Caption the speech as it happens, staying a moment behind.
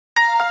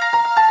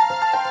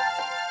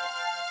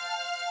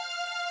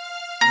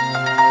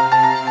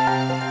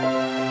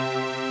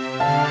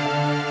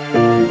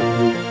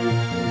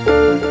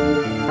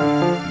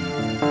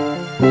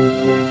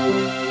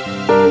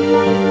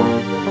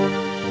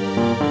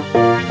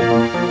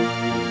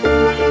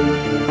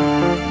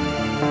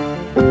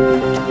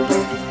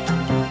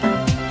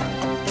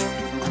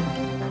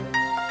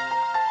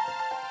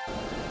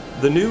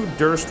new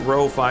Durst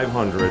Rho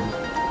 500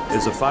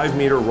 is a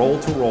 5-meter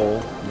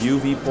roll-to-roll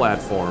UV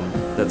platform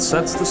that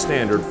sets the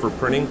standard for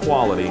printing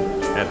quality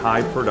at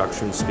high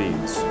production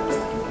speeds.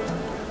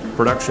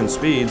 Production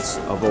speeds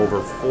of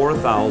over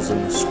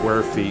 4,000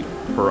 square feet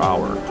per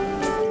hour.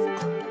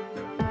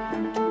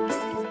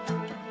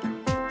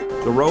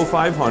 The Rho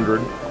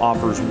 500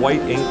 offers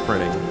white ink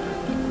printing,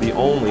 the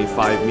only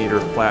 5-meter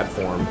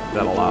platform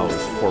that allows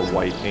for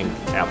white ink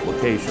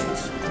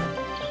applications.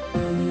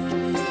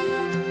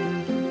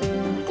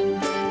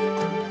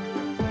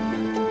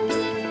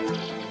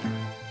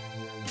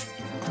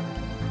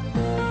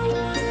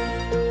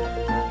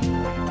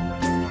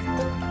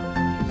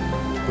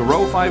 The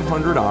Rho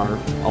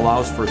 500R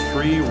allows for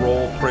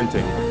 3-roll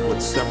printing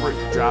with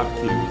separate job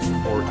queues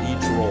for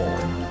each roll,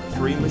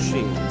 3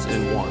 machines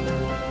in one.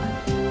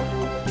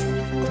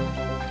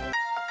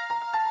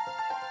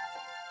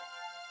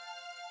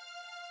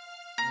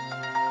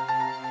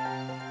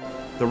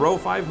 The Rho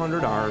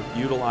 500R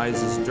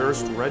utilizes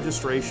Durst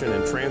registration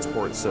and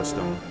transport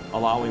system,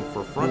 allowing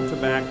for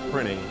front-to-back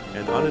printing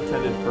and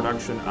unattended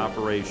production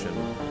operation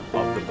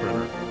of the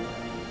printer.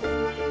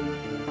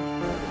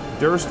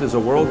 Durst is a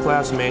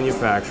world-class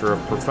manufacturer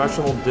of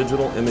professional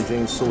digital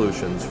imaging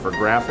solutions for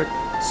graphic,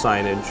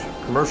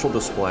 signage, commercial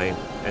display,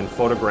 and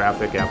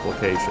photographic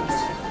applications.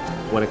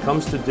 When it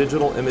comes to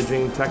digital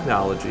imaging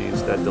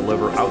technologies that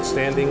deliver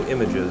outstanding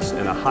images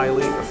in a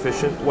highly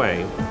efficient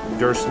way,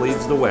 Durst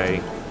leads the way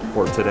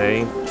for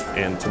today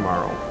and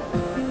tomorrow.